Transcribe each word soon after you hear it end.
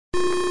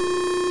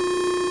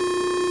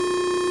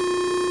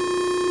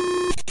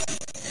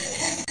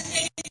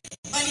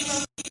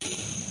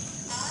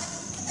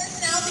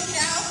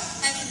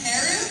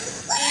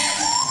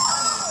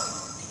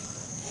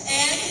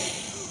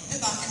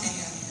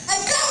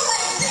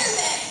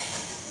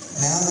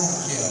Now that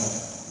Jill,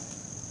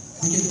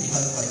 we get to be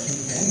hugged by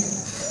cute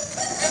fangirls.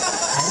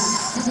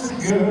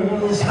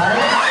 Girls,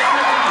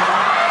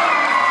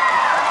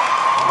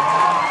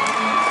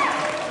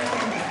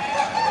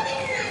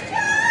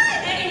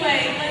 Anyway,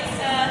 let's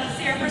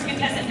see our first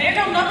contestant.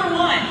 Fangirl number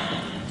 1.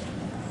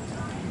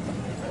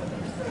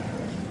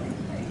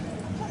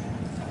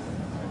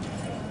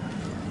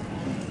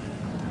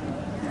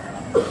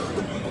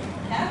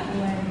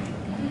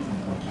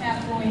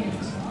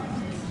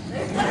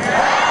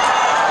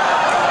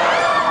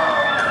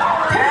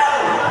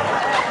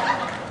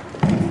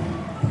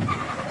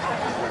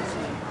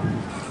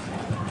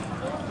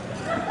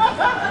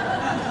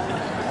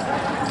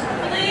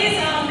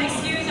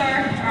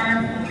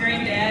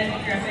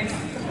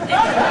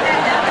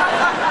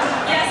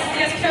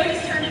 Yes,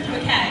 Cody's turned into a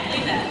cat.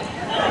 Leave that.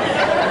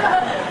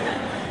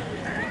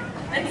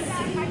 Let's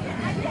see.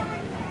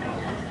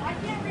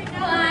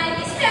 Why,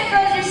 these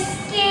fangirls are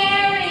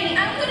scary.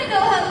 I'm gonna go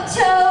hug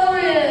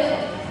Toru.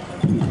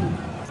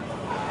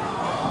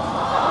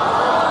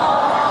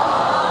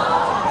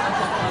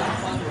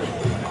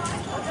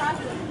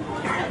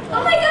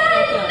 Oh my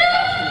god, no!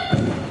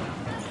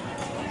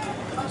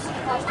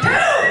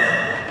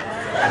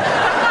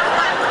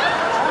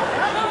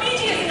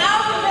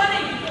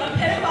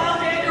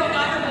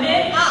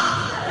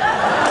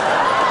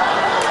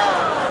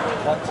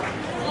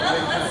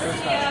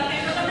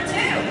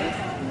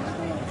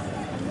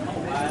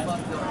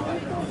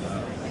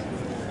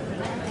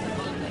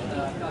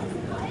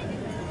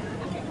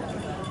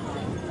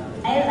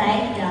 I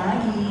like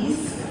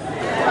doggies.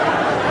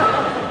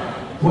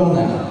 well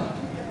now,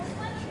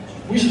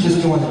 we should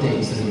just go on a date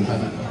instead of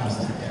hugging. How's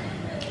that?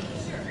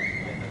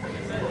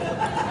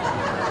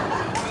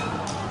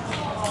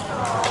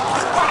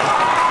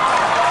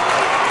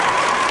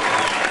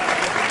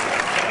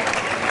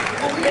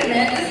 Well, wait a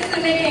minute, this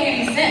isn't making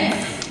any sense.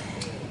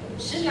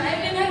 Shouldn't I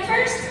have been up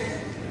first?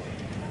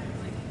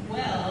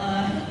 Well,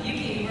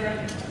 Yuki,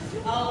 we're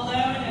all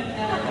alone and,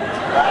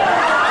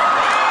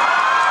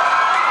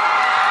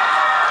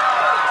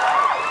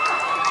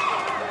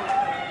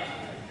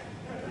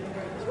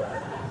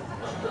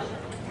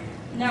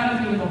 now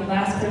you were the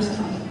last person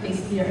on the face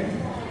of the earth.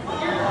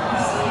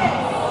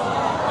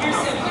 You're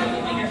so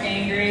beautiful when you're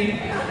angry.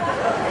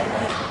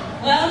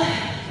 Well,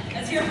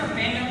 let's hear from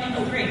fangirl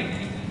number 3.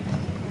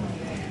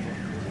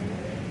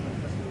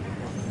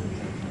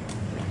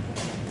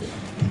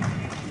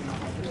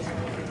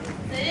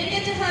 They didn't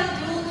get to have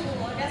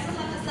dual. I guess I'll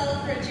have to settle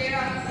for a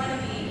J-Rock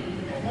wannabe.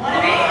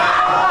 Wannabe?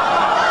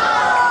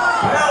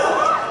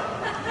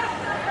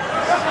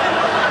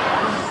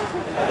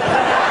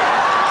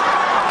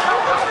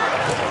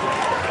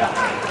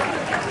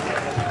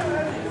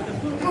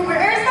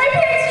 Where's my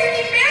parents'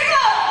 unique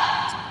miracle?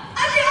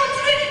 I'm the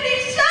ultimate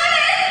big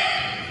shaman!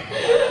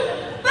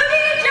 Let me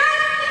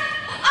adjust!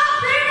 I'll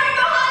bring up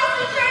the highest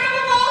return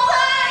of all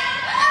time!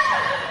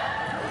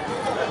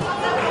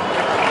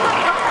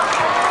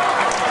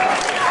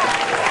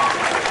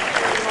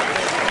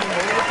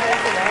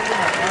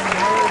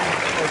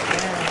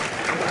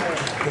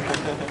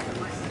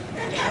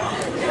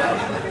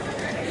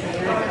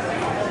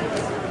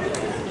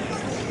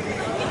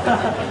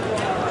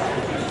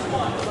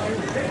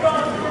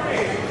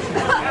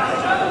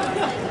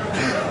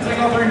 Take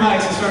all 3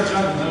 mics and start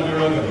jumping, that'll be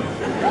real good.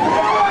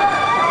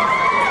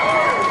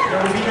 There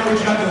will be no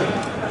jumping.